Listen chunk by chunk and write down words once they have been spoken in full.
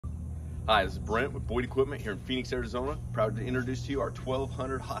Hi, this is Brent with Boyd Equipment here in Phoenix, Arizona. Proud to introduce to you our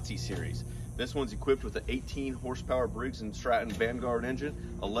 1200 Hotsy series. This one's equipped with an 18 horsepower Briggs & Stratton Vanguard engine,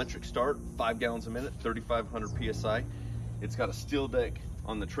 electric start, 5 gallons a minute, 3,500 PSI. It's got a steel deck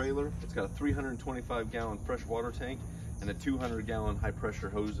on the trailer. It's got a 325 gallon fresh water tank and a 200 gallon high pressure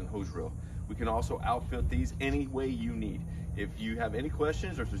hose and hose reel. We can also outfit these any way you need. If you have any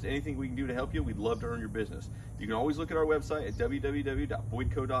questions or if there's anything we can do to help you, we'd love to earn your business. You can always look at our website at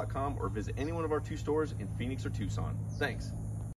www.boydco.com or visit any one of our 2 stores in Phoenix or Tucson. Thanks.